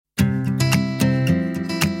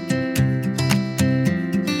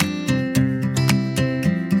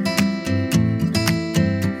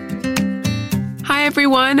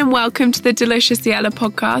everyone, and welcome to the Deliciously Ella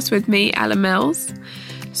podcast with me, Ella Mills.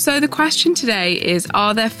 So the question today is,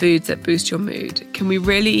 are there foods that boost your mood? Can we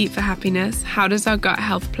really eat for happiness? How does our gut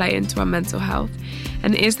health play into our mental health?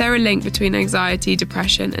 And is there a link between anxiety,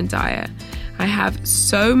 depression, and diet? I have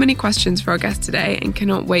so many questions for our guest today and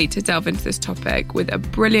cannot wait to delve into this topic with a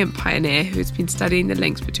brilliant pioneer who's been studying the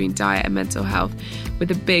links between diet and mental health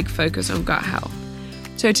with a big focus on gut health.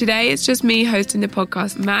 So today it's just me hosting the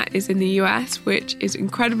podcast. Matt is in the US, which is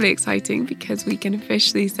incredibly exciting because we can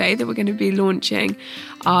officially say that we're going to be launching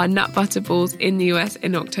our nut butter balls in the US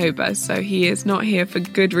in October. So he is not here for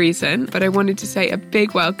good reason. But I wanted to say a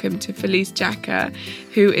big welcome to Felice Jacka,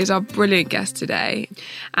 who is our brilliant guest today.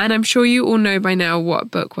 And I'm sure you all know by now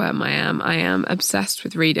what bookworm I am. I am obsessed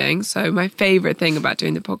with reading. So my favorite thing about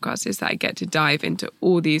doing the podcast is that I get to dive into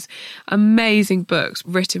all these amazing books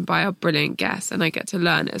written by our brilliant guests, and I get to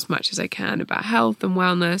learn as much as I can about health and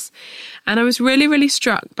wellness. And I was really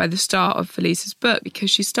struck by the start of Felice's book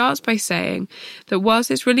because she starts by saying that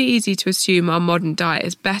whilst it's really easy to assume our modern diet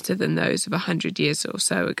is better than those of 100 years or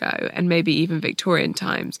so ago, and maybe even Victorian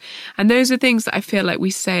times, and those are things that I feel like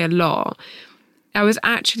we say a lot, I was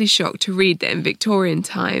actually shocked to read that in Victorian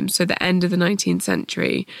times, so the end of the 19th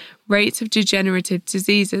century, rates of degenerative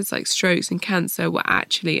diseases like strokes and cancer were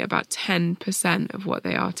actually about 10% of what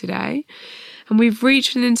they are today. And we've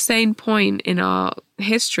reached an insane point in our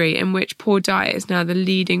history in which poor diet is now the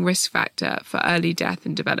leading risk factor for early death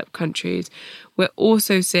in developed countries. We're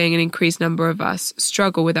also seeing an increased number of us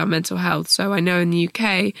struggle with our mental health. So I know in the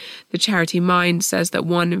UK, the charity Mind says that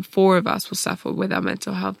 1 in 4 of us will suffer with our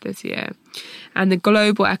mental health this year. And the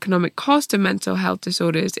global economic cost of mental health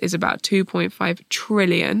disorders is about $2.5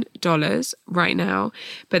 trillion right now,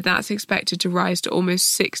 but that's expected to rise to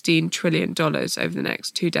almost $16 trillion over the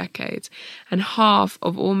next 2 decades. And half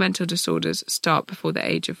of all mental disorders start before the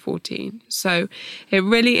age of 14. So it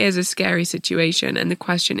really is a scary situation. And the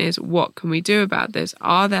question is, what can we do about this?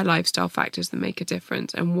 Are there lifestyle factors that make a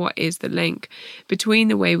difference? And what is the link between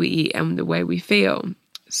the way we eat and the way we feel?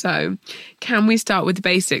 So can we start with the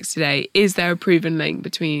basics today? Is there a proven link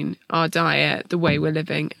between our diet, the way we're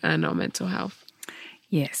living, and our mental health?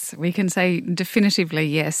 Yes, we can say definitively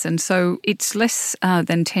yes. And so it's less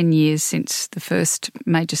than 10 years since the first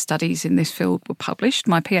major studies in this field were published.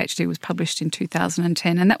 My PhD was published in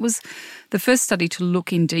 2010, and that was the first study to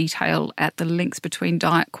look in detail at the links between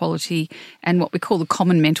diet quality and what we call the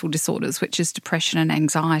common mental disorders, which is depression and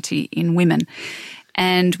anxiety in women.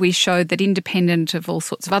 And we showed that independent of all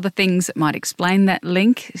sorts of other things that might explain that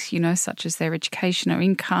link, such as their education or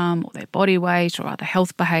income or their body weight or other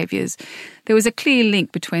health behaviours, there was a clear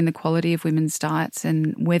link between the quality of women's diets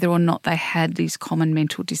and whether or not they had these common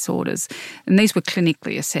mental disorders. And these were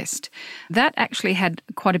clinically assessed. That actually had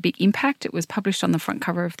quite a big impact. It was published on the front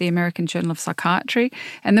cover of the American Journal of Psychiatry.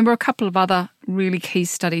 And there were a couple of other really key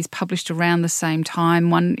studies published around the same time,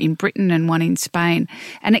 one in Britain and one in Spain.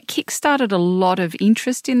 And it kickstarted a lot of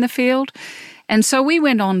interest in the field. And so we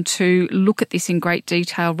went on to look at this in great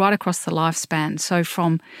detail right across the lifespan. So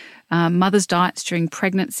from mothers' diets during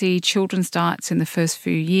pregnancy, children's diets in the first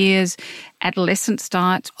few years, adolescents'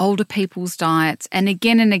 diets, older people's diets. And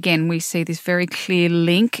again, we see this very clear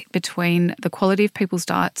link between the quality of people's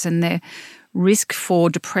diets and their risk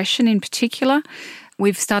for depression in particular.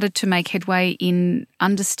 We've started to make headway in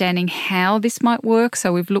understanding how this might work.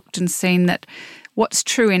 So we've looked and seen that what's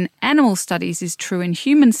true in animal studies is true in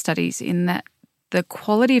human studies, in that the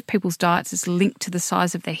quality of people's diets is linked to the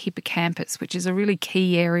size of their hippocampus, which is a really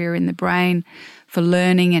key area in the brain for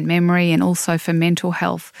learning and memory and also for mental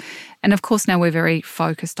health. And of course, now we're very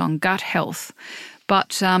focused on gut health.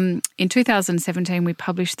 But in 2017, we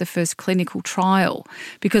published the first clinical trial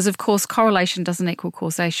because, of course, correlation doesn't equal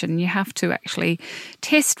causation. You have to actually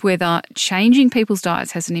test whether changing people's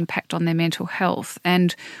diets has an impact on their mental health.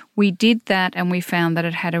 And we did that, and we found that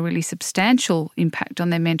it had a really substantial impact on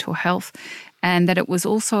their mental health, and that it was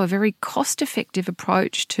also a very cost-effective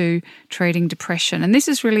approach to treating depression. And this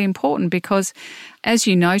is really important because, as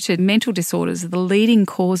you noted, mental disorders are the leading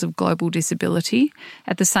cause of global disability.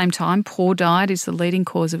 At the same time, poor diet is the leading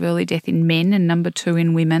cause of early death in men and number 2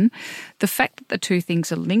 in women. The fact that the two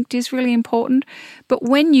things are linked is really important. But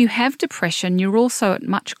when you have depression, you're also at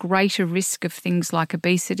much greater risk of things like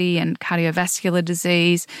obesity and cardiovascular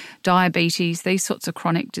disease, diabetes, these sorts of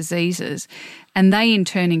chronic diseases. And they in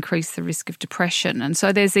turn increase the risk of depression. And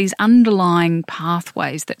so there's these underlying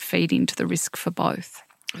pathways that feed into the risk for both.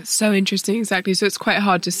 It's so interesting, exactly. So it's quite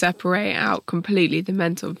hard to separate out completely the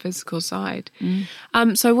mental and physical side.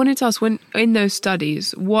 So I wanted to ask, when in those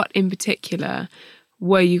studies, what in particular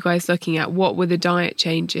were you guys looking at? What were the diet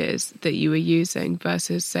changes that you were using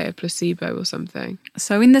versus, say, a placebo or something?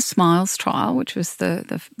 So in the SMILES trial, which was the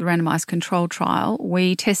randomised control trial,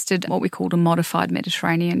 we tested what we called a modified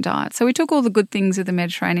Mediterranean diet. So we took all the good things of the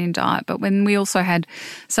Mediterranean diet, but when we also had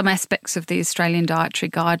some aspects of the Australian dietary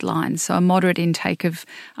guidelines, so a moderate intake of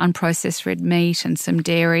unprocessed red meat and some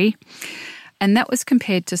dairy. And that was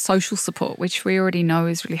compared to social support, which we already know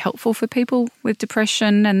is really helpful for people with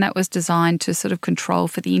depression, and that was designed to sort of control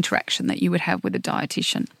for the interaction that you would have with a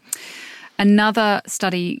dietitian. Another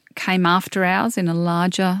study came after ours in a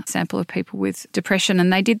larger sample of people with depression,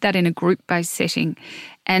 and they did that in a group-based setting.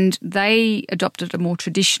 And they adopted a more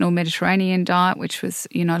traditional Mediterranean diet, which was,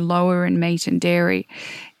 lower in meat and dairy,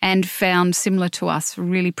 and found, similar to us,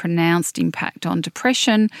 really pronounced impact on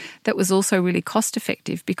depression that was also really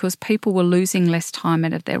cost-effective because people were losing less time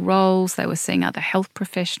out of their roles. They were seeing other health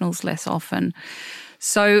professionals less often.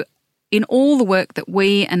 So in all the work that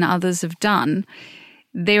we and others have done,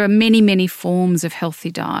 there are many, many forms of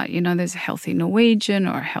healthy diet. There's a healthy Norwegian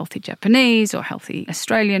or a healthy Japanese or healthy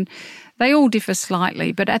Australian. They all differ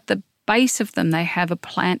slightly, but at the base of them, they have a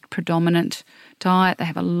plant-predominant diet. They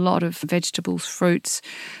have a lot of vegetables, fruits,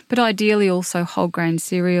 but ideally also whole grain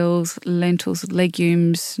cereals, lentils,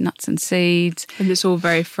 legumes, nuts and seeds. And it's all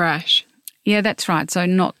very fresh. Yeah, that's right. So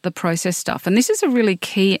not the processed stuff. And this is a really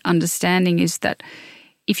key understanding, is that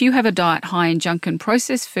if you have a diet high in junk and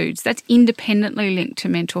processed foods, that's independently linked to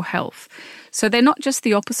mental health. So they're not just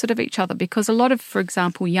the opposite of each other, because a lot of, for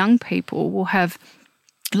example, young people will have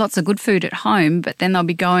lots of good food at home, but then they'll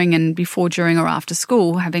be going and before, during or after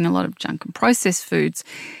school having a lot of junk and processed foods.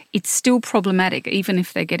 It's still problematic even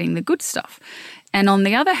if they're getting the good stuff. And on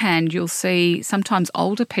the other hand, you'll see sometimes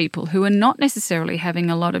older people who are not necessarily having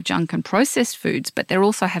a lot of junk and processed foods, but they're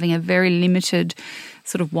also having a very limited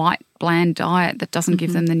sort of white, bland diet that doesn't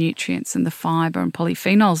give them the nutrients and the fibre and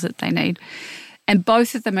polyphenols that they need. And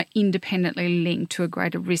both of them are independently linked to a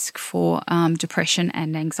greater risk for depression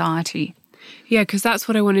and anxiety. Yeah, because that's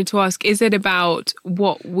what I wanted to ask. Is it about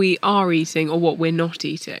what we are eating or what we're not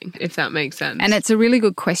eating, if that makes sense? And it's a really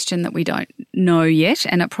good question that we don't know yet,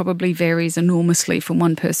 and it probably varies enormously from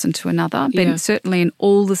one person to another. But certainly in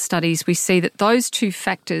all the studies, we see that those two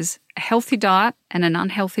factors, a healthy diet and an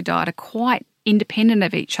unhealthy diet, are quite independent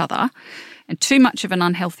of each other. And too much of an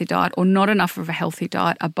unhealthy diet or not enough of a healthy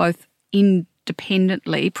diet are both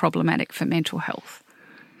independently problematic for mental health.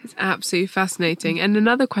 It's absolutely fascinating. And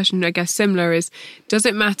another question, I guess, similar is, does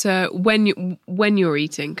it matter when you're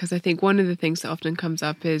eating? Because I think one of the things that often comes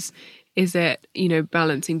up is it,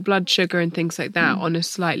 balancing blood sugar and things like that on a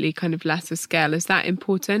slightly kind of lesser scale? Is that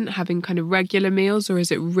important, having kind of regular meals, or is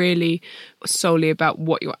it really solely about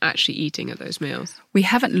what you're actually eating at those meals? We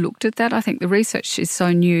haven't looked at that. I think the research is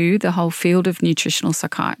so new, the whole field of nutritional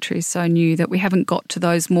psychiatry is so new that we haven't got to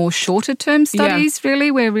those more shorter-term studies, really.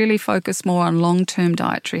 We're really focused more on long-term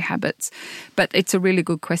dietary habits. But it's a really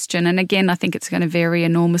good question. And again, I think it's going to vary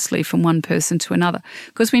enormously from one person to another,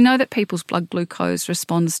 because we know that people's blood glucose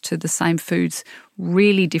responds to the same foods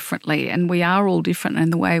really differently, and we are all different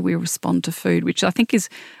in the way we respond to food, which I think is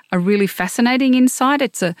a really fascinating insight.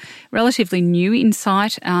 It's a relatively new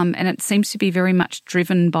insight, and it seems to be very much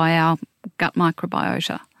driven by our gut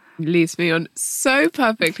microbiota. Leads me on so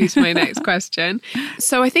perfectly to my next question.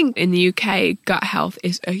 So I think in the UK, gut health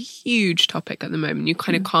is a huge topic at the moment. You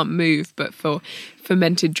kind of can't move but for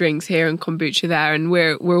fermented drinks here and kombucha there, and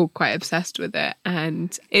we're all quite obsessed with it.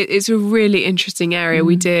 And it's a really interesting area.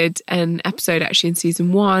 We did an episode actually in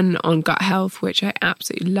season 1 on gut health, which I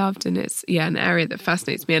absolutely loved, and it's an area that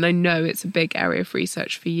fascinates me, and I know it's a big area of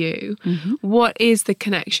research for you. What is the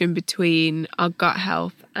connection between our gut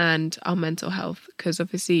health and our mental health? Because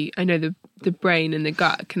obviously I know the brain and the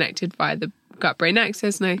gut are connected via the gut-brain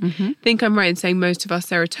axis, and I think I'm right in saying most of our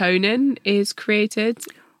serotonin is created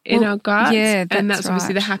in our gut, and that's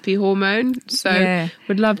obviously the happy hormone. So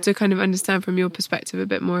would love to kind of understand from your perspective a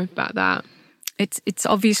bit more about that. It's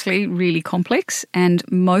obviously really complex, and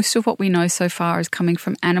most of what we know so far is coming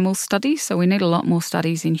from animal studies, so we need a lot more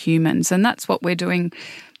studies in humans, and that's what we're doing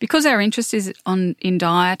because our interest is in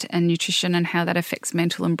diet and nutrition and how that affects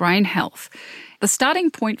mental and brain health. The starting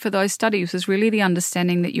point for those studies was really the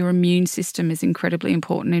understanding that your immune system is incredibly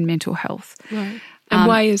important in mental health. Right. And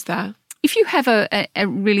why is that? If you have a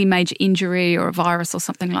really major injury or a virus or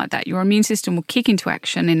something like that, your immune system will kick into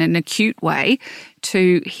action in an acute way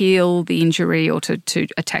to heal the injury or to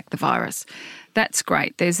attack the virus. That's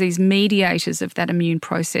great. There's these mediators of that immune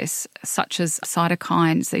process, such as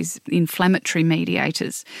cytokines, these inflammatory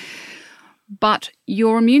mediators. But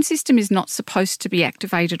your immune system is not supposed to be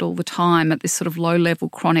activated all the time at this sort of low-level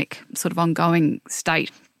chronic sort of ongoing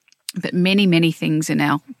state. But many, many things in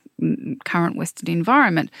our current Western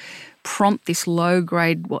environment prompt this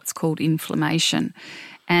low-grade what's called inflammation.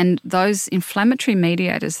 And those inflammatory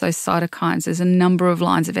mediators, those cytokines, there's a number of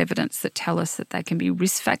lines of evidence that tell us that they can be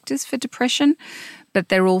risk factors for depression, but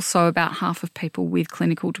they're also about half of people with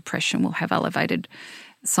clinical depression will have elevated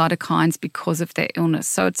cytokines because of their illness.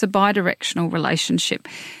 So it's a bidirectional relationship.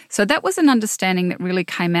 So that was an understanding that really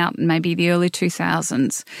came out in maybe the early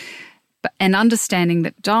 2000s. And understanding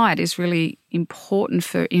that diet is really important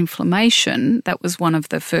for inflammation, that was one of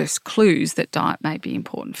the first clues that diet may be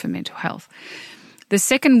important for mental health. The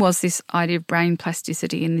second was this idea of brain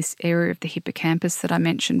plasticity in this area of the hippocampus that I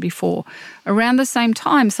mentioned before. Around the same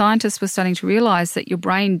time, scientists were starting to realise that your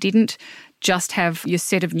brain didn't just have your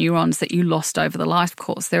set of neurons that you lost over the life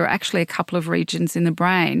course. There are actually a couple of regions in the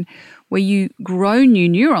brain where you grow new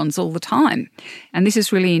neurons all the time. And this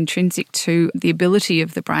is really intrinsic to the ability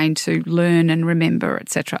of the brain to learn and remember,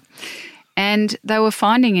 etc. And they were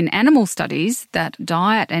finding in animal studies that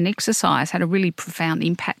diet and exercise had a really profound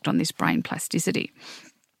impact on this brain plasticity.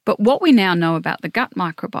 But what we now know about the gut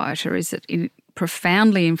microbiota is that it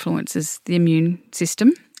profoundly influences the immune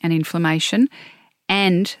system and inflammation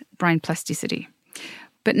and brain plasticity.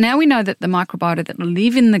 But now we know that the microbiota that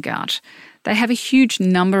live in the gut, they have a huge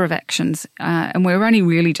number of actions, and we're only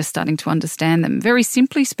really just starting to understand them. Very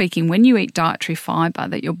simply speaking, when you eat dietary fibre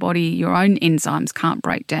that your body, your own enzymes can't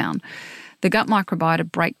break down, the gut microbiota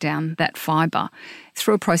break down that fibre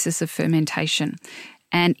through a process of fermentation.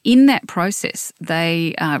 And in that process,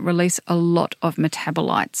 they release a lot of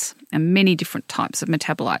metabolites and many different types of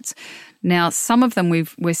metabolites. Now, some of them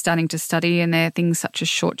we're starting to study, and they're things such as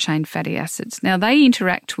short-chain fatty acids. Now, they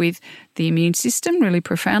interact with the immune system really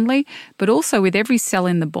profoundly, but also with every cell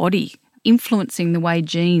in the body, influencing the way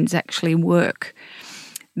genes actually work.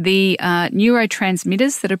 The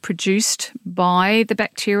neurotransmitters that are produced by the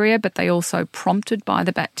bacteria, but they also prompted by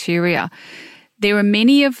the bacteria. There are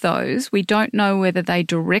many of those. We don't know whether they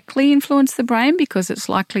directly influence the brain because it's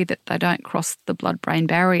likely that they don't cross the blood-brain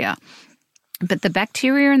barrier. But the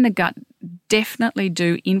bacteria in the gut definitely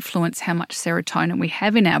do influence how much serotonin we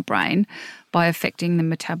have in our brain by affecting the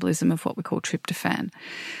metabolism of what we call tryptophan.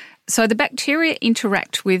 So the bacteria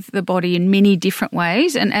interact with the body in many different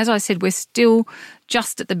ways. And as I said, we're still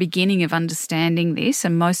just at the beginning of understanding this,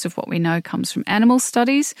 and most of what we know comes from animal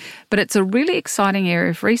studies. But it's a really exciting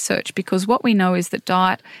area of research because what we know is that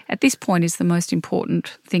diet at this point is the most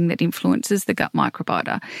important thing that influences the gut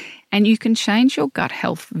microbiota. And you can change your gut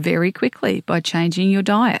health very quickly by changing your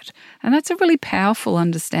diet. And that's a really powerful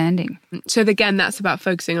understanding. So again, that's about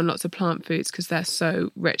focusing on lots of plant foods because they're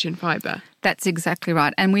so rich in fibre. That's exactly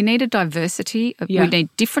right. And we need a diversity. We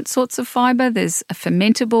need different sorts of fibre. There's a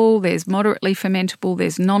fermentable, there's moderately fermentable,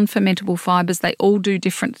 there's non-fermentable fibres. They all do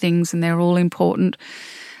different things and they're all important.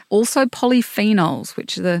 Also polyphenols,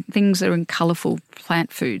 which are the things that are in colourful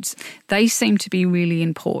plant foods. They seem to be really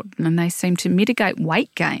important and they seem to mitigate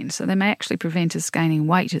weight gain. So they may actually prevent us gaining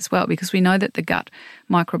weight as well because we know that the gut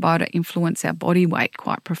microbiota influence our body weight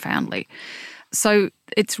quite profoundly. So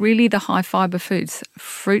it's really the high fibre foods,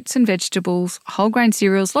 fruits and vegetables, whole grain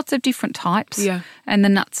cereals, lots of different types, and the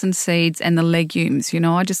nuts and seeds and the legumes. You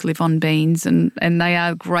know, I just live on beans and they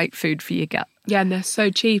are great food for your gut. Yeah, and they're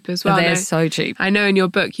so cheap as well. They're so cheap. I know in your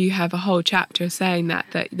book you have a whole chapter saying that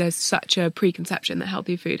there's such a preconception that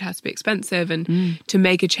healthy food has to be expensive and to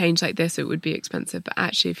make a change like this it would be expensive. But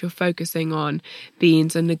actually if you're focusing on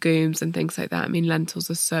beans and legumes and things like that, I mean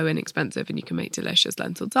lentils are so inexpensive and you can make delicious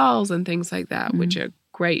lentil dals and things like that, which are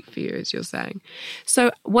great for you, as you're saying.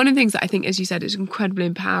 So one of the things that I think, as you said, is incredibly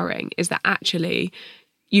empowering is that actually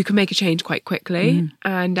you can make a change quite quickly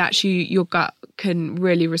and actually your gut can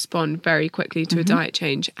really respond very quickly to a diet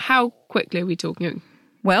change. How quickly are we talking?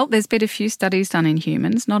 Well, there's been a few studies done in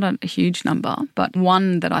humans, not a huge number, but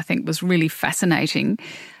one that I think was really fascinating.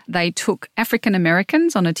 They took African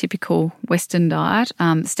Americans on a typical Western diet,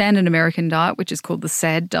 standard American diet, which is called the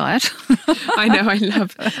SAD diet. I know, I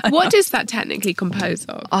love it. What is that technically composed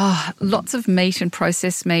of? Oh, lots of meat and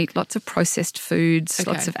processed meat, lots of processed foods,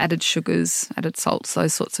 lots of added sugars, added salts,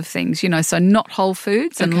 those sorts of things, you know, so not whole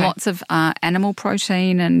foods and lots of animal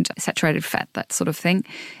protein and saturated fat, that sort of thing.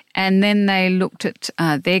 And then they looked at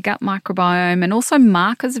their gut microbiome and also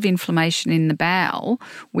markers of inflammation in the bowel,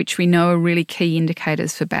 which we know are really key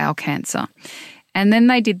indicators for bowel cancer. And then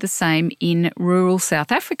they did the same in rural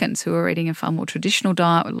South Africans who are eating a far more traditional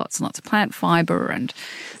diet with lots and lots of plant fibre and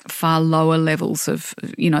far lower levels of,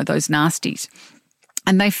 you know, those nasties.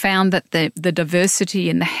 And they found that the diversity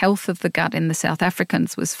and the health of the gut in the South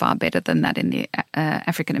Africans was far better than that in the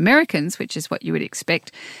African Americans, which is what you would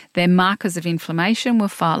expect. Their markers of inflammation were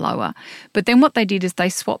far lower. But then what they did is they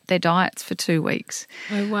swapped their diets for 2 weeks.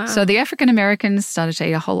 Oh, wow. So the African Americans started to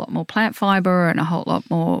eat a whole lot more plant fibre and a whole lot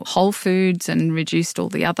more whole foods and reduced all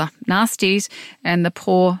the other nasties. And the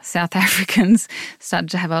poor South Africans started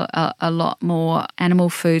to have a lot more animal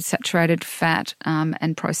food, saturated fat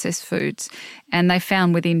and processed foods. And they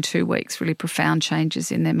found within 2 weeks really profound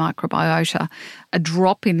changes in their microbiota, a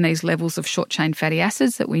drop in these levels of short-chain fatty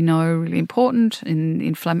acids that we know are really important in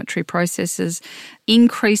inflammatory processes,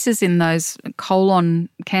 increases in those colon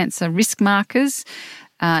cancer risk markers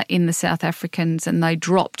in the South Africans, and they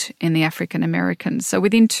dropped in the African Americans. So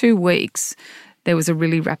within 2 weeks, there was a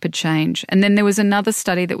really rapid change. And then there was another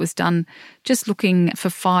study that was done just looking for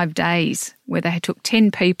 5 days where they took 10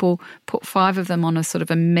 people, put 5 of them on a sort of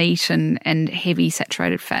a meat and heavy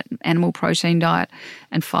saturated fat animal protein diet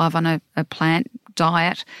and 5 on a plant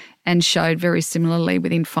diet, and showed very similarly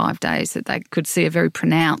within 5 days that they could see a very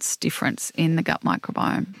pronounced difference in the gut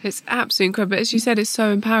microbiome. It's absolutely incredible. As you said, it's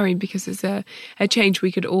so empowering because it's a change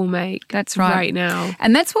we could all make. That's right Now.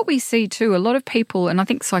 And that's what we see too. A lot of people, and I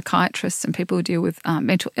think psychiatrists and people who deal with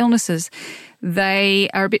mental illnesses, they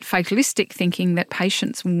are a bit fatalistic, thinking that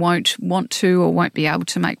patients won't want to or won't be able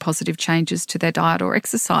to make positive changes to their diet or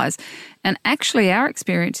exercise. And actually our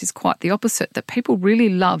experience is quite the opposite, that people really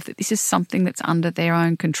love that this is something that's under their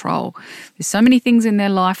own control. There's so many things in their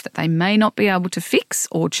life that they may not be able to fix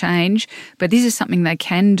or change, but this is something they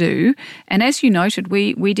can do. And as you noted,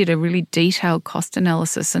 we did a really detailed cost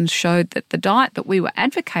analysis and showed that the diet that we were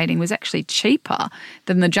advocating was actually cheaper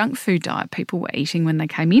than the junk food diet people were eating when they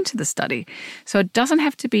came into the study. So it doesn't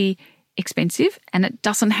have to be expensive and it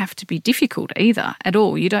doesn't have to be difficult either at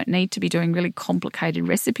all. You don't need to be doing really complicated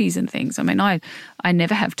recipes and things. I mean, I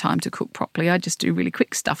never have time to cook properly. I just do really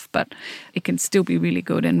quick stuff, but it can still be really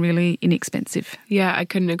good and really inexpensive. Yeah, I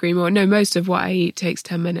couldn't agree more. No, most of what I eat takes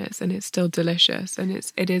 10 minutes and it's still delicious, and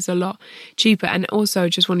it is a lot cheaper. And also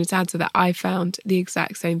just wanted to add to that, I found the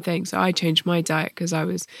exact same thing. So I changed my diet because I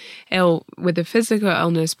was ill with a physical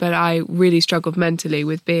illness, but I really struggled mentally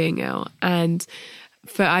with being ill. And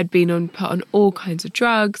I'd been put on all kinds of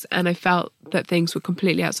drugs, and I felt that things were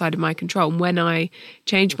completely outside of my control. And when I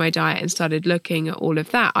changed my diet and started looking at all of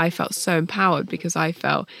that, I felt so empowered because I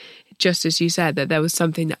felt, just as you said, that there was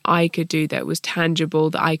something that I could do that was tangible,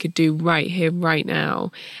 that I could do right here, right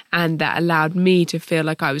now, and that allowed me to feel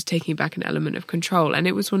like I was taking back an element of control. And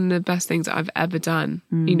it was one of the best things I've ever done,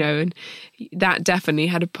 and that definitely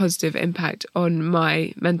had a positive impact on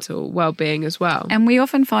my mental well-being as well. And we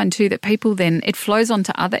often find too that people then, it flows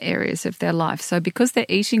onto other areas of their life. So because they're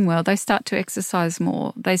eating well, they start to exercise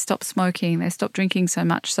more, they stop smoking, they stop drinking so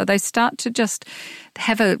much. So they start to just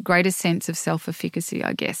have a greater sense of self-efficacy,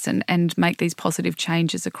 I guess, and make these positive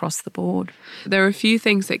changes across the board. There are a few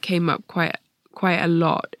things that came up quite a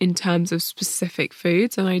lot in terms of specific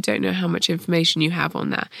foods, and I don't know how much information you have on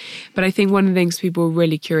that. But I think one of the things people are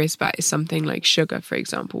really curious about is something like sugar, for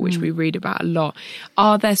example, which we read about a lot.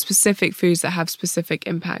 Are there specific foods that have specific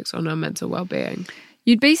impacts on our mental well-being?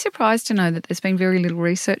 You'd be surprised to know that there's been very little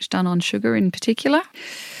research done on sugar in particular.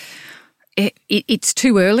 It's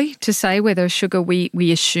too early to say whether sugar,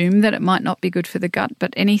 we assume that it might not be good for the gut,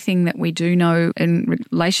 but anything that we do know in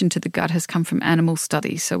relation to the gut has come from animal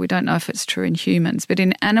studies. So we don't know if it's true in humans. But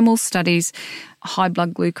in animal studies, high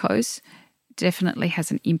blood glucose definitely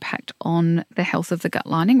has an impact on the health of the gut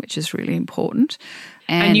lining, which is really important.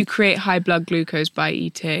 And you create high blood glucose by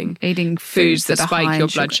eating foods that spike your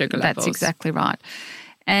blood sugar levels. That's exactly right.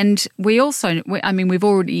 And we also, we've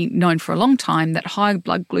already known for a long time that high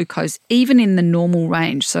blood glucose, even in the normal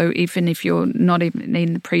range, so even if you're not even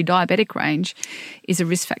in the pre-diabetic range, is a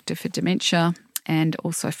risk factor for dementia and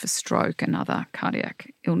also for stroke and other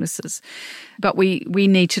cardiac illnesses. But we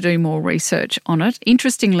need to do more research on it.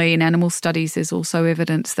 Interestingly, in animal studies, there's also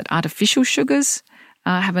evidence that artificial sugars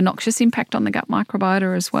have a noxious impact on the gut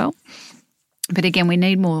microbiota as well. But again, we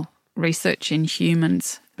need more research in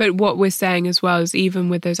humans. But what we're saying as well is even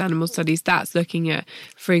with those animal studies, that's looking at,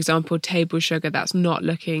 for example, table sugar. That's not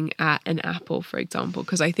looking at an apple, for example,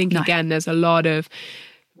 because I think, again, there's a lot of,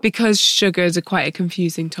 because sugar is quite a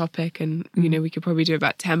confusing topic and, we could probably do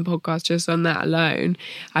about 10 podcasts just on that alone.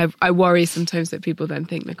 I worry sometimes that people then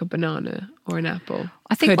think like a banana or an apple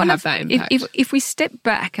could have that impact. If we step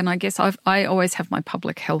back, and I guess I always have my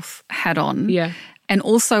public health hat on. Yeah. And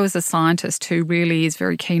also as a scientist who really is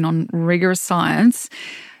very keen on rigorous science,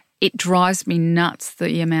 it drives me nuts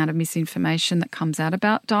the amount of misinformation that comes out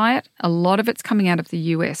about diet. A lot of it's coming out of the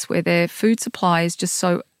US, where their food supply is just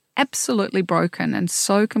so absolutely broken and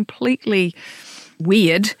so completely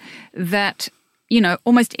weird that,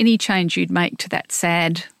 almost any change you'd make to that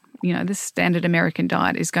sad, the standard American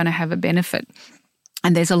diet is going to have a benefit.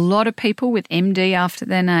 And there's a lot of people with MD after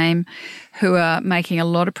their name who are making a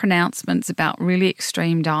lot of pronouncements about really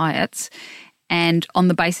extreme diets and on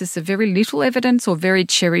the basis of very little evidence or very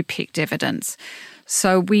cherry-picked evidence.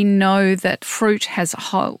 So we know that fruit has a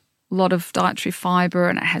whole lot of dietary fibre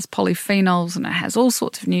and it has polyphenols and it has all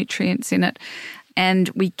sorts of nutrients in it. And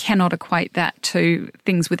we cannot equate that to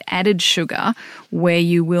things with added sugar where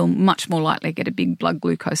you will much more likely get a big blood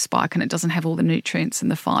glucose spike and it doesn't have all the nutrients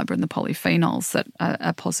and the fibre and the polyphenols that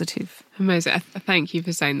are positive. Amazing. Thank you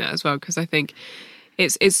for saying that as well, because I think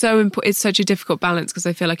it's such a difficult balance, because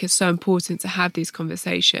I feel like it's so important to have these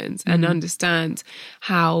conversations and understand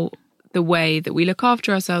how the way that we look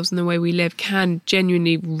after ourselves and the way we live can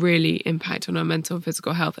genuinely really impact on our mental and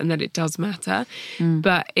physical health, and that it does matter.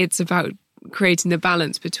 But it's about creating the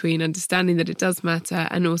balance between understanding that it does matter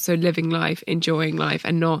and also living life, enjoying life,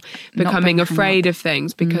 and not becoming afraid of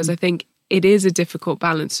things, because I think it is a difficult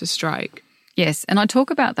balance to strike. Yes, and I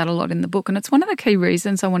talk about that a lot in the book, and it's one of the key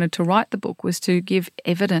reasons I wanted to write the book was to give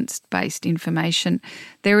evidence-based information.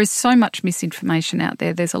 There is so much misinformation out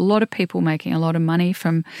there. There's a lot of people making a lot of money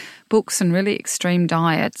from books and really extreme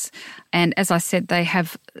diets, and as I said, they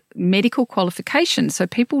have medical qualifications, so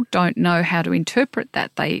people don't know how to interpret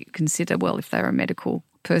that. They consider, well, if they're a medical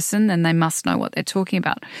person, then they must know what they're talking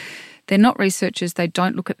about. They're not researchers. They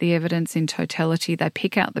don't look at the evidence in totality. They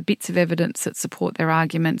pick out the bits of evidence that support their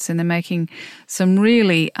arguments, and they're making some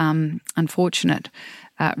really unfortunate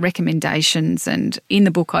recommendations. And in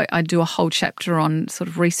the book, I do a whole chapter on sort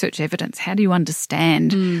of research evidence. How do you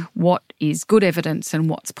understand what is good evidence and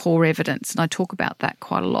what's poor evidence? And I talk about that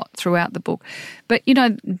quite a lot throughout the book. But,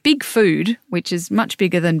 big food, which is much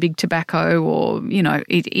bigger than big tobacco or,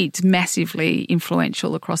 it's massively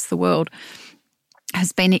influential across the world,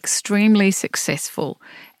 has been extremely successful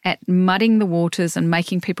at mudding the waters and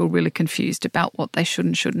making people really confused about what they should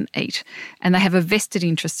and shouldn't eat. And they have a vested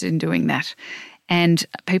interest in doing that. And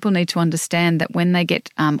people need to understand that when they get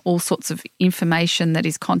all sorts of information that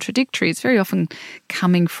is contradictory, it's very often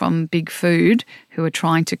coming from big food who are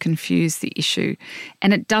trying to confuse the issue.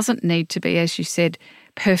 And it doesn't need to be, as you said,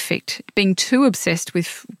 perfect. Being too obsessed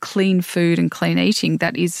with clean food and clean eating,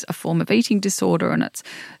 that is a form of eating disorder, and it's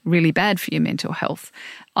really bad for your mental health.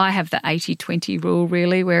 I have the 80-20 rule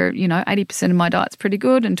really, where, 80% of my diet's pretty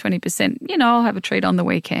good and 20%, I'll have a treat on the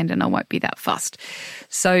weekend and I won't be that fussed.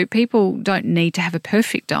 So people don't need to have a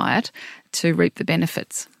perfect diet to reap the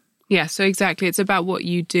benefits. Yeah, so exactly. It's about what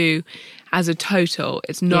you do as a total.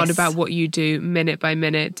 It's not about what you do minute by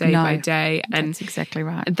minute, day by day. And that's exactly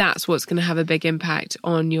right. That's what's going to have a big impact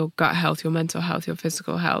on your gut health, your mental health, your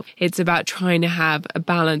physical health. It's about trying to have a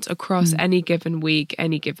balance across any given week,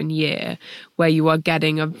 any given year, where you are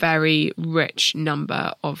getting a very rich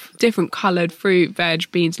number of different coloured fruit, veg,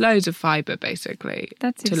 beans, loads of fibre, basically,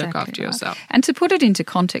 that's to exactly look after yourself. And to put it into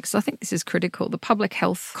context, I think this is critical, the public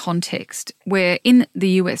health context, where in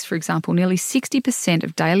the US, for example, nearly 60%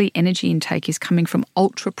 of daily energy intake is coming from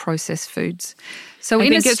ultra-processed foods. So I in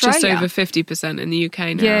think Australia, it's just over 50% in the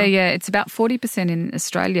UK now. Yeah, it's about 40% in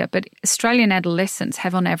Australia. But Australian adolescents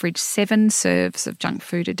have on average 7 serves of junk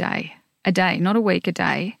food a day, not a week, a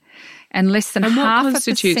day. And less than half what a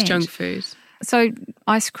constitutes percent. Junk food? So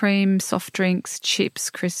ice cream, soft drinks,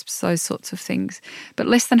 chips, crisps, those sorts of things. But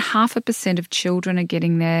less than 0.5% of children are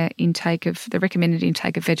getting their recommended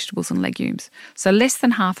intake of vegetables and legumes. So less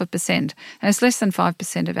than 0.5%, and it's less than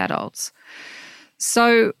 5% of adults.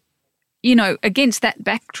 So, against that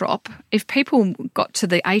backdrop, if people got to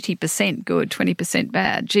the 80% good, 20%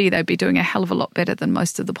 bad, they'd be doing a hell of a lot better than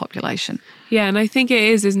most of the population. Yeah, and I think it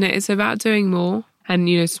is, isn't it? It's about doing more.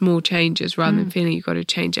 And, small changes rather than feeling you've got to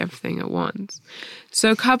change everything at once. So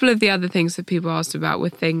a couple of the other things that people asked about were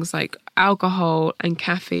things like alcohol and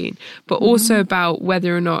caffeine, but also about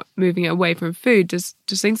whether or not moving away from food, does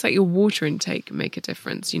things like your water intake make a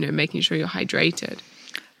difference, making sure you're hydrated?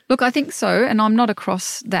 Look, I think so, and I'm not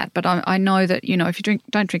across that, but I know that, if you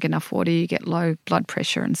don't drink enough water, you get low blood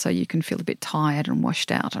pressure, and so you can feel a bit tired and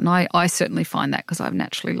washed out. And I certainly find that because I have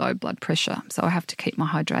naturally low blood pressure, so I have to keep my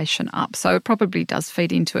hydration up. So it probably does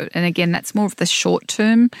feed into it. And again, that's more of the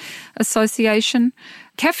short-term association.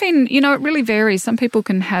 Caffeine, it really varies. Some people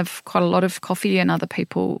can have quite a lot of coffee and other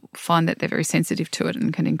people find that they're very sensitive to it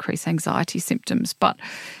and can increase anxiety symptoms. But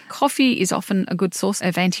coffee is often a good source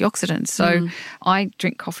of antioxidants. So I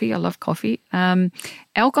drink coffee. I love coffee.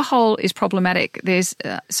 Alcohol is problematic. There's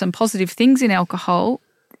some positive things in alcohol.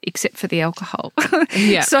 except for the alcohol.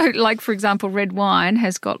 Yeah. So, like, for example, red wine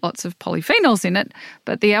has got lots of polyphenols in it,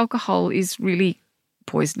 but the alcohol is really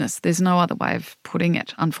poisonous. There's no other way of putting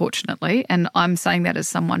it, unfortunately. And I'm saying that as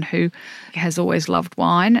someone who has always loved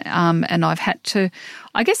wine. And I've had to,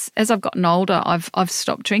 I guess, as I've gotten older, I've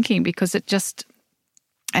stopped drinking because it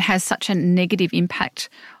has such a negative impact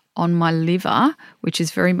on my liver, which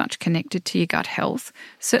is very much connected to your gut health.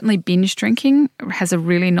 Certainly binge drinking has a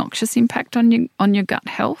really noxious impact on your gut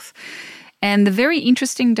health. And the very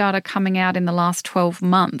interesting data coming out in the last 12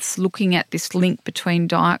 months looking at this link between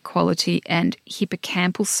diet quality and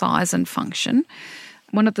hippocampal size and function,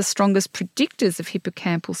 one of the strongest predictors of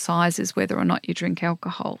hippocampal size is whether or not you drink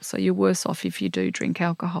alcohol. So you're worse off if you do drink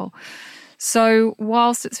alcohol. So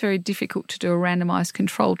whilst it's very difficult to do a randomised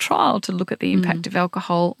controlled trial to look at the impact of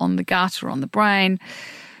alcohol on the gut or on the brain,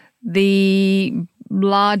 the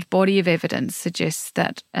large body of evidence suggests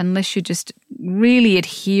that unless you're just really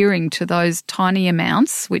adhering to those tiny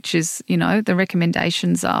amounts, which is, the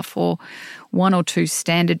recommendations are for 1 or 2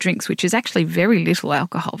 standard drinks, which is actually very little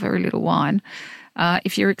alcohol, very little wine.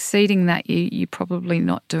 If you're exceeding that, you're probably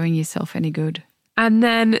not doing yourself any good. And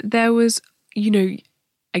then there was,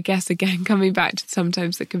 I guess, again, coming back to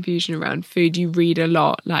sometimes the confusion around food, you read a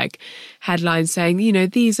lot like headlines saying,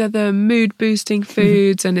 these are the mood boosting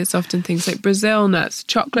foods. And it's often things like Brazil nuts.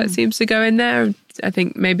 Chocolate seems to go in there. I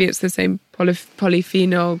think maybe it's the same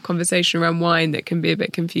polyphenol conversation around wine that can be a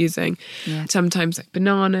bit confusing. Yeah. Sometimes like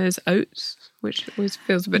bananas, oats, which always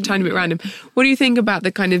feels a bit tiny bit random. What do you think about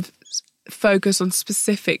the kind of focus on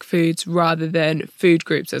specific foods rather than food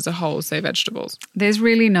groups as a whole, say vegetables? There's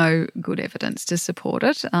really no good evidence to support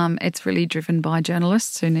it. It's really driven by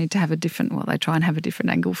journalists who need to have they try and have a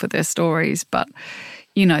different angle for their stories. But,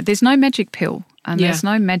 there's no magic pill and there's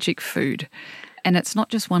no magic food. And it's not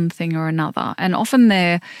just one thing or another. And often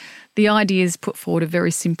the ideas put forward are very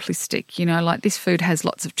simplistic, like this food has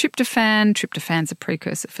lots of tryptophan. Tryptophan's a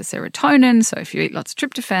precursor for serotonin. So if you eat lots of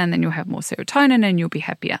tryptophan, then you'll have more serotonin and you'll be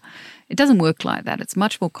happier. It doesn't work like that. It's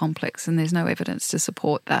much more complex and there's no evidence to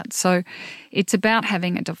support that. So it's about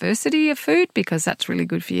having a diversity of food because that's really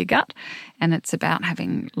good for your gut. And it's about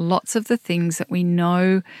having lots of the things that we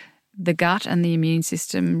know the gut and the immune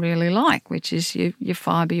system really like, which is your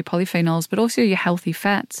fibre, your polyphenols, but also your healthy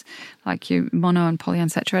fats, like your mono and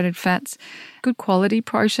polyunsaturated fats, good quality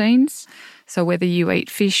proteins. So whether you eat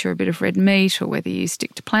fish or a bit of red meat or whether you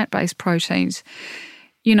stick to plant-based proteins,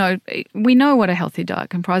 we know what a healthy diet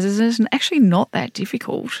comprises. It's actually not that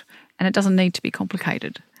difficult and it doesn't need to be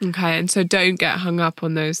complicated. Okay, and so don't get hung up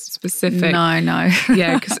on those specific... No.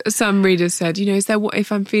 Yeah, because some readers said,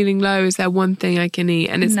 if I'm feeling low, is there one thing I can eat?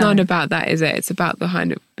 And it's not about that, is it? It's about the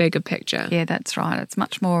kind of bigger picture. Yeah, that's right. It's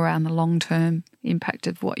much more around the long-term impact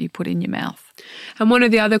of what you put in your mouth. And one of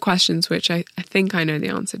the other questions, which I think I know the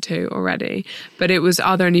answer to already, but it was,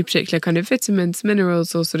 are there any particular kind of vitamins,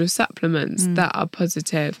 minerals or sort of supplements that are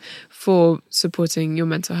positive for supporting your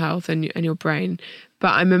mental health and your brain?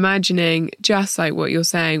 But I'm imagining, just like what you're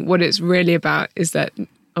saying, what it's really about is that,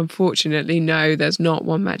 unfortunately, no, there's not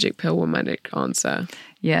one magic pill, one magic answer.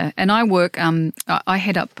 Yeah, and I work, I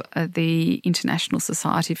head up the International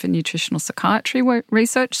Society for Nutritional Psychiatry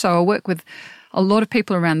Research. So I work with a lot of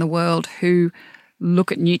people around the world who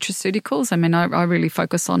look at nutraceuticals. I mean, I really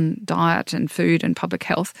focus on diet and food and public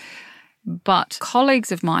health. But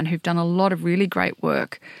colleagues of mine who've done a lot of really great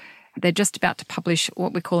work, they're just about to publish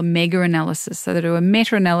what we call a mega-analysis. So they do a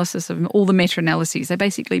meta-analysis of all the meta-analyses. They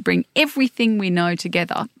basically bring everything we know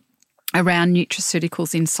together around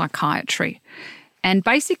nutraceuticals in psychiatry. And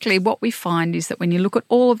basically what we find is that when you look at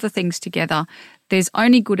all of the things together, there's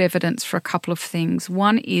only good evidence for a couple of things.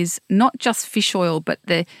 One is not just fish oil, but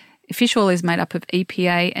the fish oil is made up of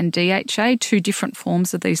EPA and DHA, 2 different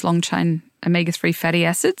forms of these long-chain omega-3 fatty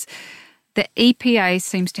acids. The EPA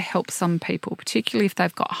seems to help some people, particularly if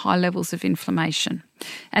they've got high levels of inflammation.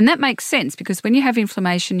 And that makes sense because when you have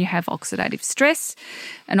inflammation, you have oxidative stress.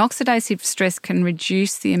 And oxidative stress can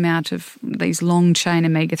reduce the amount of these long-chain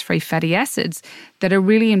omega-3 fatty acids that are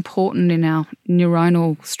really important in our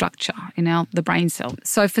neuronal structure, in the brain cell.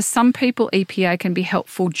 So for some people, EPA can be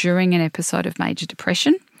helpful during an episode of major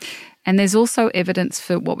depression. And there's also evidence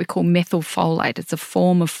for what we call methylfolate. It's a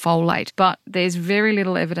form of folate, but there's very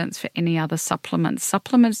little evidence for any other supplements.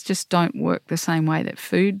 Supplements just don't work the same way that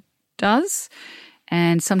food does,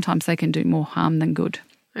 and sometimes they can do more harm than good.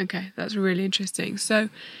 Okay, that's really interesting. So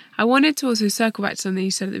I wanted to also circle back to something you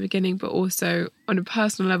said at the beginning, but also on a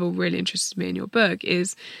personal level really interested me in your book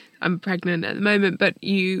is, I'm pregnant at the moment, but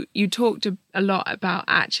you talked a lot about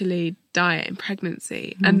actually diet in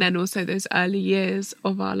pregnancy and then also those early years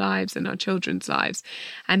of our lives and our children's lives,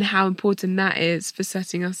 and how important that is for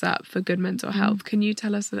setting us up for good mental health. Can you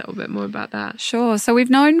tell us a little bit more about that? Sure. So we've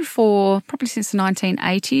known for probably since the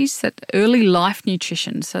 1980s that early life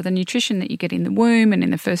nutrition, so the nutrition that you get in the womb and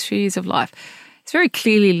in the first few years of life, it's very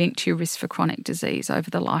clearly linked to your risk for chronic disease over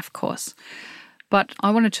the life course. But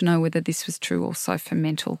I wanted to know whether this was true also for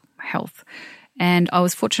mental health. And I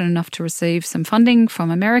was fortunate enough to receive some funding from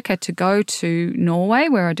America to go to Norway,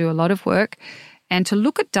 where I do a lot of work, and to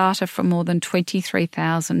look at data from more than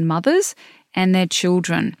 23,000 mothers and their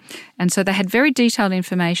children. And so they had very detailed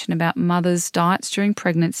information about mothers' diets during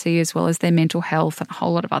pregnancy, as well as their mental health and a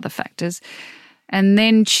whole lot of other factors. And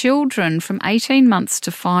then children from 18 months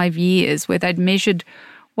to 5 years, where they'd measured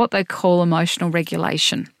what they call emotional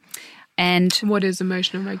regulation. And what is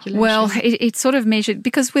emotional regulation? Well, it's sort of measured,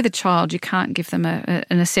 because with a child you can't give them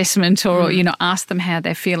an assessment or ask them how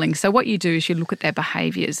they're feeling. So what you do is you look at their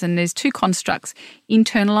behaviours, and there's two constructs,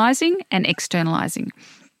 internalising and externalising.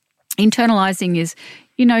 Internalising is,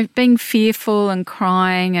 being fearful and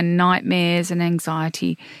crying and nightmares and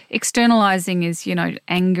anxiety. Externalising is,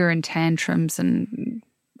 anger and tantrums and,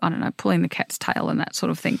 pulling the cat's tail and that sort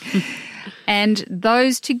of thing. And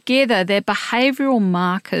those together, they're behavioural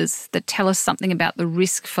markers that tell us something about the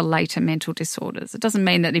risk for later mental disorders. It doesn't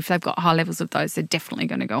mean that if they've got high levels of those, they're definitely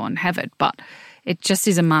going to go on and have it, but it just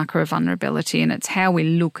is a marker of vulnerability, and it's how we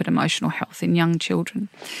look at emotional health in young children.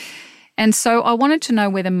 And so I wanted to know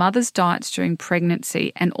whether mothers' diets during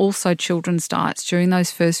pregnancy and also children's diets during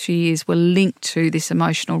those first few years were linked to this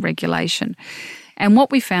emotional regulation. And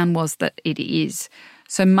what we found was that it is.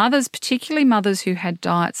 So mothers, particularly mothers who had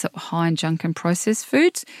diets that were high in junk and processed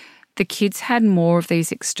foods, the kids had more of these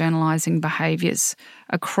externalising behaviours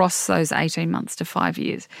across those 18 months to 5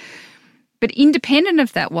 years. But independent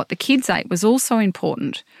of that, what the kids ate was also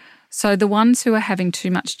important. So the ones who were having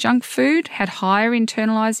too much junk food had higher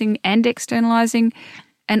internalising and externalising,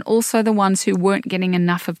 and also the ones who weren't getting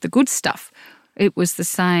enough of the good stuff, it was the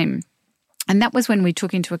same. And that was when we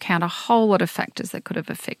took into account a whole lot of factors that could have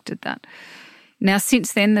affected that. Now,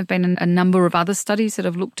 since then, there have been a number of other studies that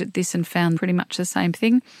have looked at this and found pretty much the same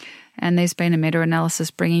thing. And there's been a meta-analysis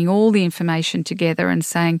bringing all the information together and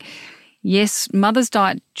saying, yes, mother's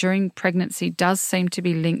diet during pregnancy does seem to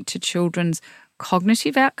be linked to children's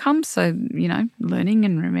cognitive outcomes, so, learning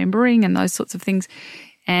and remembering and those sorts of things,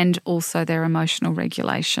 and also their emotional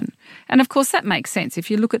regulation. And, of course, that makes sense. If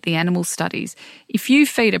you look at the animal studies, if you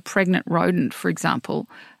feed a pregnant rodent, for example,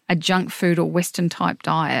 a junk food or Western-type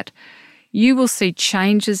diet, you will see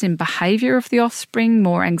changes in behaviour of the offspring,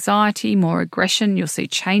 more anxiety, more aggression. You'll see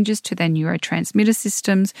changes to their neurotransmitter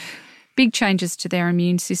systems, big changes to their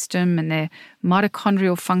immune system and their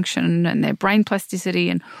mitochondrial function and their brain plasticity,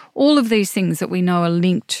 and all of these things that we know are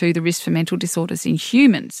linked to the risk for mental disorders in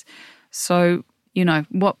humans. So,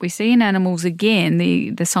 what we see in animals, again,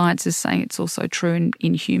 the science is saying it's also true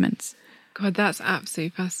in humans. God, that's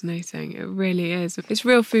absolutely fascinating. It really is. It's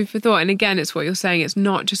real food for thought. And again, it's what you're saying. It's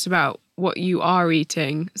not just about what you are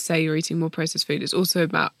eating. Say you're eating more processed food. It's also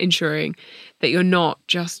about ensuring that you're not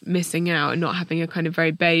just missing out and not having a kind of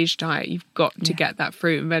very beige diet. You've got to get that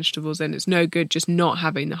fruit and vegetables in. It's no good just not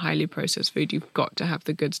having the highly processed food. You've got to have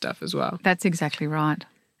the good stuff as well. That's exactly right.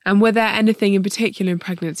 And were there anything in particular in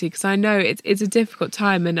pregnancy? Because I know it's a difficult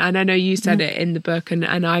time, and I know you said it in the book, and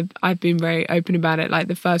I've been very open about it. Like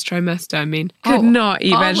the first trimester, could not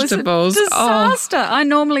eat vegetables. It was a disaster. I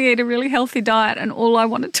normally eat a really healthy diet, and all I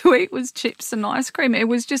wanted to eat was chips and ice cream. It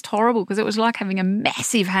was just horrible because it was like having a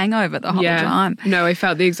massive hangover the whole time. No, I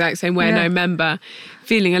felt the exact same way, and I remember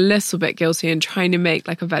feeling a little bit guilty and trying to make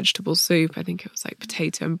like a vegetable soup. I think it was like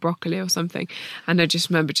potato and broccoli or something. And I just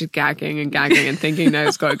remember just gagging and thinking, no,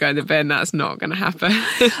 it's got to go in the bin. That's not going to happen.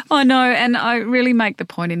 I know. And I really make the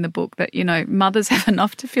point in the book that, mothers have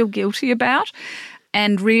enough to feel guilty about.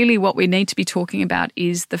 And really what we need to be talking about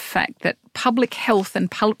is the fact that public health and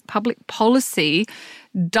public policy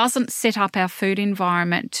doesn't set up our food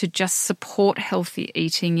environment to just support healthy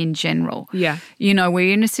eating in general. Yeah.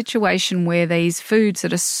 We're in a situation where these foods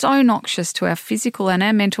that are so noxious to our physical and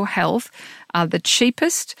our mental health are the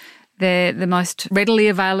cheapest, they're the most readily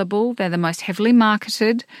available, they're the most heavily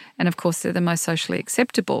marketed, and of course they're the most socially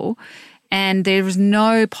acceptable. And there is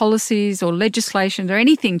no policies or legislation or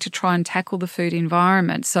anything to try and tackle the food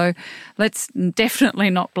environment. So let's definitely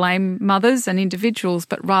not blame mothers and individuals,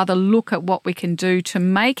 but rather look at what we can do to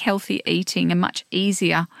make healthy eating a much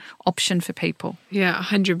easier option for people. Yeah,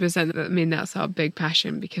 100%. I mean, that's our big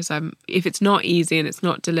passion, because if it's not easy and it's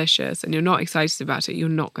not delicious and you're not excited about it, you're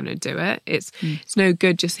not going to do it. It's no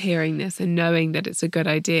good just hearing this and knowing that it's a good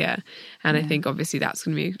idea. And I think obviously that's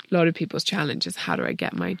going to be a lot of people's challenge, is how do I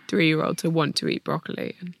get my 3-year-old to want to eat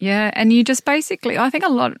broccoli? Yeah, and you just basically, I think a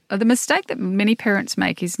lot of the mistake that many parents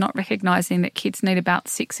make is not recognising that kids need about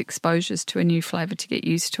 6 exposures to a new flavour to get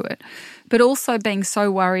used to it, but also being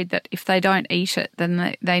so worried that if they don't eat it,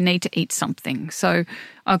 then they need to eat something. So,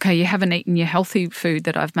 okay, you haven't eaten your healthy food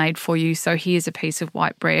that I've made for you, so here's a piece of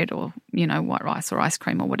white bread or, white rice or ice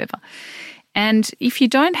cream or whatever. And if you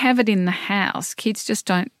don't have it in the house, kids just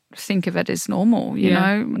don't think of it as normal. You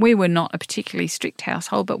know, we were not a particularly strict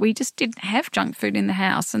household, but we just didn't have junk food in the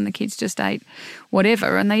house, and the kids just ate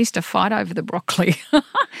whatever, and they used to fight over the broccoli.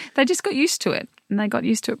 They just got used to it, and they got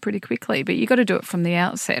used to it pretty quickly. But you got to do it from the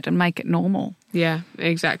outset and make it normal. Yeah,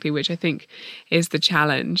 exactly, which I think is the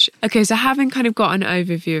challenge. Okay, so having kind of got an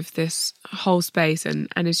overview of this whole space and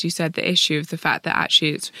as you said, the issue of the fact that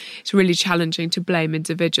actually it's really challenging to blame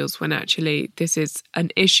individuals when actually this is an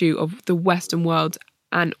issue of the Western world,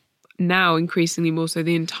 and now increasingly more so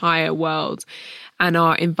the entire world and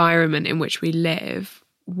our environment in which we live.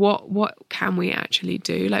 What can we actually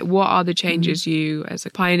do? Like, what are the changes you, as a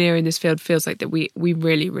pioneer in this field, feels like that we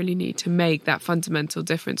really, really need to make that fundamental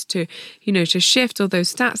difference to, to shift all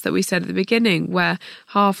those stats that we said at the beginning, where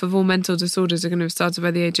half of all mental disorders are going to have started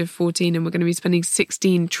by the age of 14, and we're going to be spending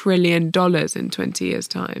 $16 trillion in 20 years'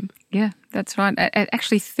 time. Yeah, that's right.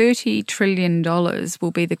 Actually, $30 trillion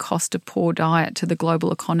will be the cost of poor diet to the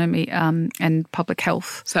global economy and public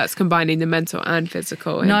health. So that's combining the mental and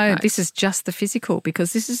physical impact. No, this is just the physical,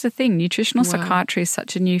 because this is the thing. Nutritional psychiatry is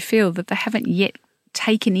such a new field that they haven't yet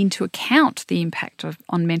taken into account the impact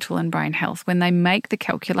on mental and brain health when they make the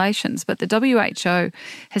calculations. But the WHO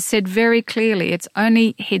has said very clearly it's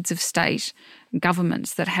only heads of state,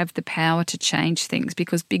 governments, that have the power to change things,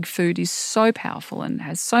 because big food is so powerful and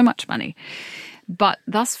has so much money. But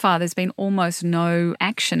thus far, there's been almost no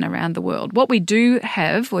action around the world. What we do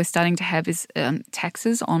have, we're starting to have, is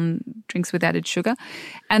taxes on drinks with added sugar.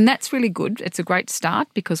 And that's really good. It's a great start,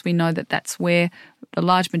 because we know that that's where the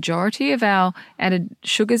large majority of our added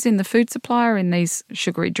sugars in the food supply are in these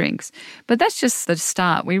sugary drinks. But that's just the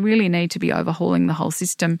start. We really need to be overhauling the whole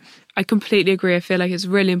system. I completely agree. I feel like it's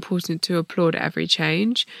really important to applaud every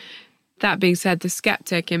change. That being said, the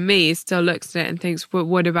skeptic in me still looks at it and thinks, well,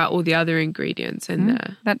 what about all the other ingredients in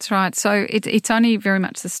there? That's right. So it's only very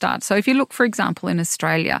much the start. So if you look, for example, in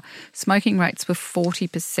Australia, smoking rates were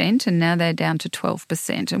 40% and now they're down to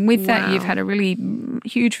 12%. And with that, you've had a really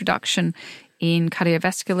huge reduction in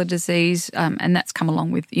cardiovascular disease, and that's come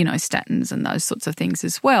along with, statins and those sorts of things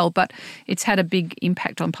as well. But it's had a big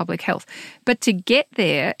impact on public health. But to get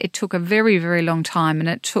there, it took a very, very long time, and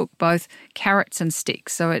it took both carrots and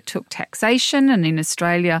sticks. So it took taxation, and in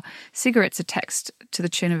Australia, cigarettes are taxed to the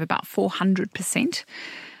tune of about 400%.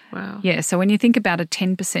 Wow. Yeah, so when you think about a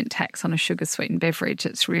 10% tax on a sugar-sweetened beverage,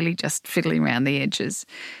 it's really just fiddling around the edges.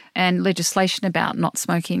 And legislation about not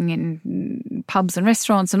smoking in pubs and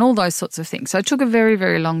restaurants and all those sorts of things. So it took a very,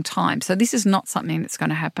 very long time. So this is not something that's going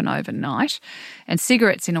to happen overnight. And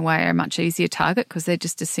cigarettes, in a way, are a much easier target because they're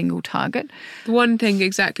just a single target. The one thing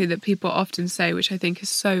exactly that people often say, which I think is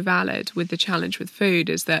so valid with the challenge with food,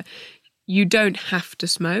 is that you don't have to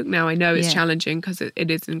smoke. Now, I know it's challenging because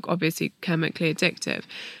it is obviously chemically addictive,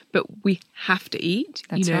 but we have to eat.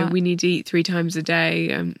 That's right. We need to eat 3 times a day,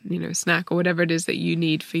 a snack or whatever it is that you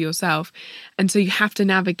need for yourself. And so you have to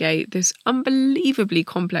navigate this unbelievably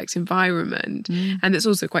complex environment. And it's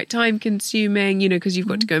also quite time consuming, because you've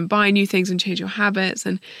got to go and buy new things and change your habits.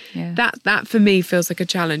 And that for me feels like a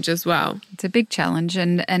challenge as well. It's a big challenge.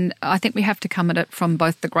 And I think we have to come at it from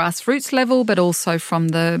both the grassroots level, but also from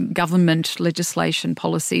the government legislation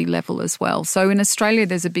policy level as well. So in Australia,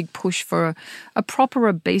 there's a big push for a proper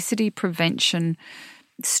obesity prevention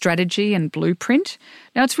strategy and blueprint.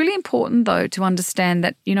 Now, it's really important, though, to understand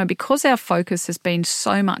that, because our focus has been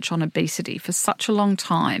so much on obesity for such a long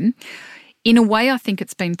time, in a way, I think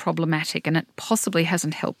it's been problematic and it possibly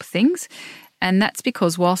hasn't helped things. And that's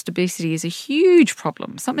because whilst obesity is a huge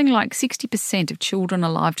problem, something like 60% of children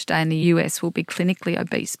alive today in the US will be clinically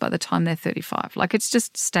obese by the time they're 35. Like, it's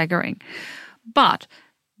just staggering. But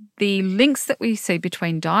the links that we see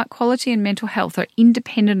between diet quality and mental health are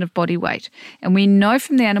independent of body weight. And we know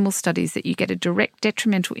from the animal studies that you get a direct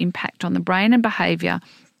detrimental impact on the brain and behaviour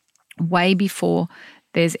way before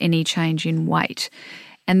there's any change in weight.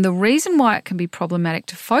 And the reason why it can be problematic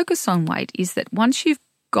to focus on weight is that once you've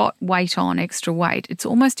got weight on, extra weight, it's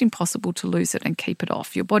almost impossible to lose it and keep it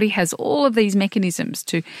off. Your body has all of these mechanisms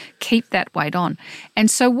to keep that weight on. And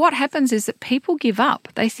so what happens is that people give up.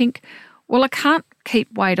 They think, well, I can't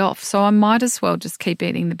keep weight off, so I might as well just keep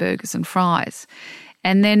eating the burgers and fries.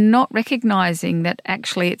 And they're not recognising that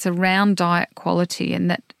actually it's around diet quality, and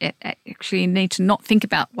that actually you need to not think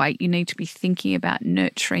about weight. You need to be thinking about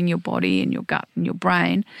nurturing your body and your gut and your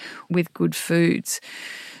brain with good foods.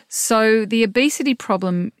 So the obesity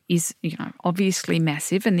problem is, obviously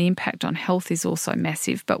massive, and the impact on health is also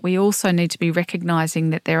massive. But we also need to be recognising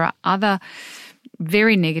that there are other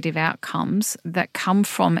very negative outcomes that come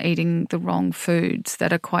from eating the wrong foods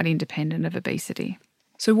that are quite independent of obesity.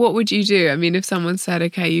 So what would you do? I mean, if someone said,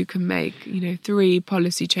 okay, you can make, 3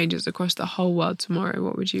 policy changes across the whole world tomorrow,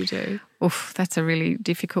 what would you do? Oof, that's a really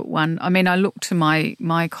difficult one. I mean, I look to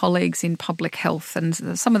my colleagues in public health,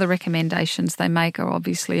 and some of the recommendations they make are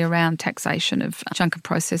obviously around taxation of junk and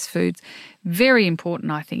processed foods. Very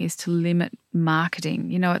important, I think, is to limit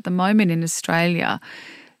marketing. At the moment in Australia,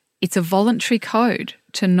 it's a voluntary code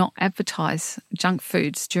to not advertise junk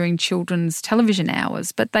foods during children's television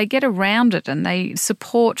hours, but they get around it and they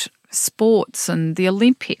support sports and the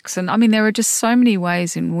Olympics. And I mean, there are just so many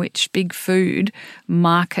ways in which big food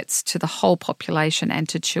markets to the whole population and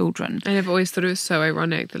to children. And I've always thought it was so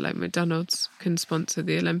ironic that McDonald's can sponsor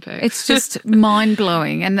the Olympics. It's just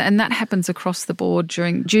mind-blowing. And that happens across the board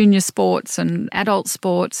during junior sports and adult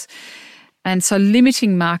sports. And so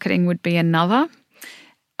limiting marketing would be another.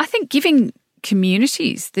 I think giving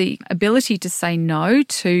communities the ability to say no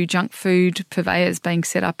to junk food purveyors being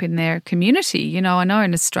set up in their community. I know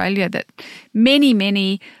in Australia that many,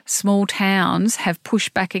 many small towns have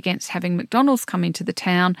pushed back against having McDonald's come into the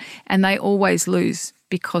town, and they always lose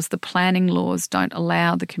because the planning laws don't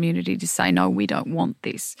allow the community to say, no, we don't want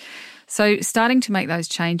this. So starting to make those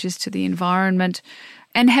changes to the environment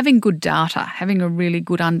and having good data, having a really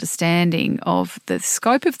good understanding of the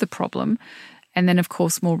scope of the problem. And then, of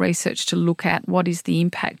course, more research to look at what is the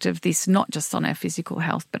impact of this, not just on our physical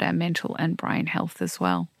health, but our mental and brain health as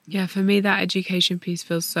well. Yeah, for me, that education piece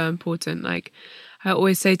feels so important. Like I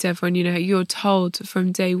always say to everyone, you're told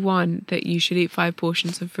from day one that you should eat 5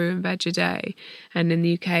 portions of fruit and veg a day. And in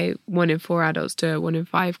the UK, 1 in 4 adults do it, 1 in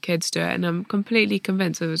 5 kids do it. And I'm completely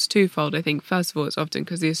convinced that it's twofold. I think, first of all, it's often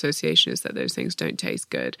because the association is that those things don't taste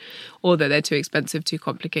good, or that they're too expensive, too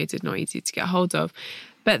complicated, not easy to get hold of.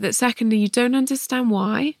 But that secondly, you don't understand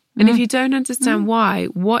why. And if you don't understand why,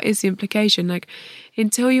 what is the implication? Like,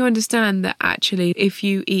 until you understand that actually if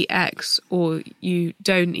you eat X or you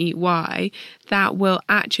don't eat Y, that will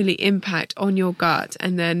actually impact on your gut.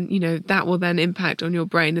 And then, that will then impact on your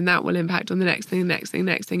brain, and that will impact on the next thing.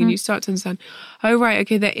 And you start to understand, oh, right,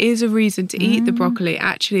 okay, there is a reason to eat the broccoli.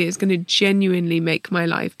 Actually, it's going to genuinely make my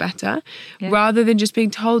life better, rather than just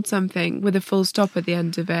being told something with a full stop at the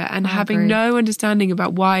end of it and having no understanding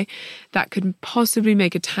about why that could possibly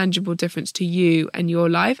make a tangible difference to you and your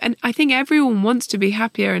life. And I think everyone wants to be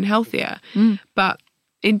happier and healthier, but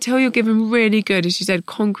until you're given really good, as you said,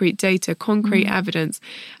 concrete data, concrete evidence,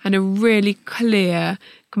 and a really clear,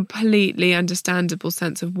 completely understandable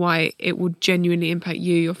sense of why it will genuinely impact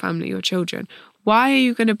you, your family, your children, why are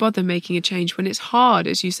you going to bother making a change when it's hard,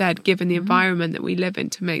 as you said, given the environment that we live in,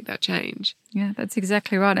 to make that change? Yeah, that's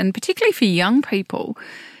exactly right. And particularly for young people,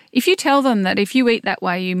 if you tell them that if you eat that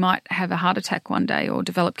way, you might have a heart attack one day or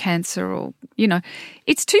develop cancer, or,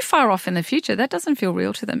 it's too far off in the future. That doesn't feel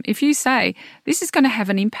real to them. If you say this is going to have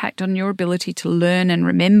an impact on your ability to learn and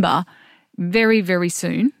remember very, very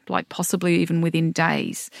soon, like possibly even within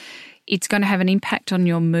days, it's going to have an impact on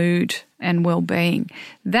your mood and well-being.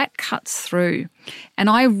 That cuts through. And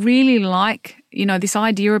I really like, this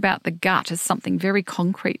idea about the gut as something very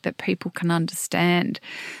concrete that people can understand.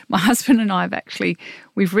 My husband and I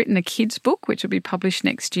we've written a kids' book, which will be published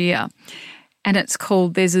next year. And it's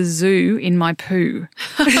called There's a Zoo in My Poo.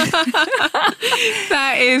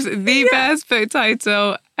 That is the best book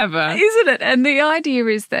title ever. Isn't it? And the idea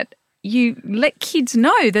is that you let kids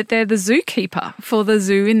know that they're the zookeeper for the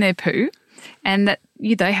zoo in their poo, and that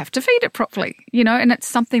they have to feed it properly, and it's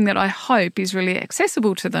something that I hope is really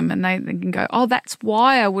accessible to them, and they can go, oh, that's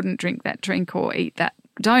why I wouldn't drink that drink or eat that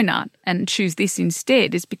donut and choose this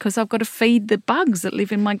instead, is because I've got to feed the bugs that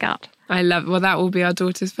live in my gut. I love it. Well, that will be our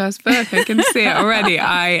daughter's first book. I can see it already.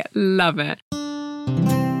 I love it.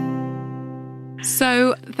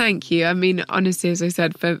 So thank you. I mean, honestly, as I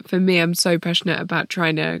said, for me, I'm so passionate about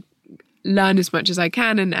trying to learn as much as I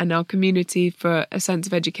can and our community for a sense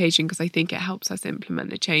of education, because I think it helps us implement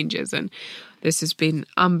the changes. And this has been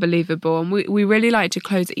unbelievable. And we really like to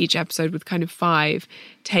close each episode with kind of 5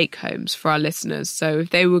 take-homes for our listeners. So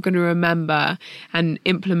if they were going to remember and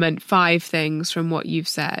implement 5 things from what you've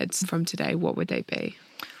said from today, what would they be?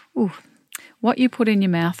 Ooh, what you put in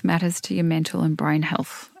your mouth matters to your mental and brain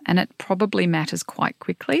health, and it probably matters quite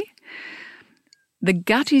quickly. The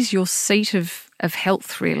gut is your seat of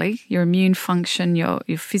health, really, your immune function, your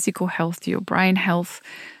physical health, your brain health.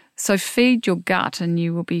 So feed your gut and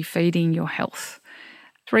you will be feeding your health.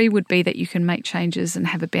 3 would be that you can make changes and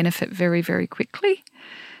have a benefit very, very quickly.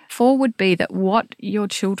 4 would be that what your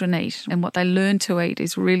children eat and what they learn to eat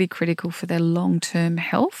is really critical for their long-term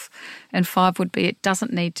health. And 5 would be it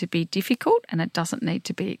doesn't need to be difficult and it doesn't need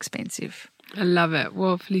to be expensive. I love it.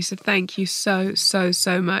 Well, Felisa, thank you so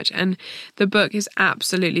much. And the book is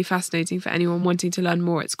absolutely fascinating for anyone wanting to learn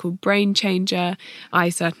more. It's called Brain Changer. I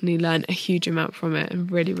certainly learned a huge amount from it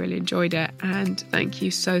and really, really enjoyed it. And thank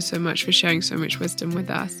you so much for sharing so much wisdom with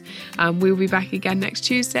us. We'll be back again next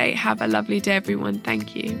Tuesday. Have a lovely day, everyone.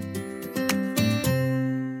 Thank you.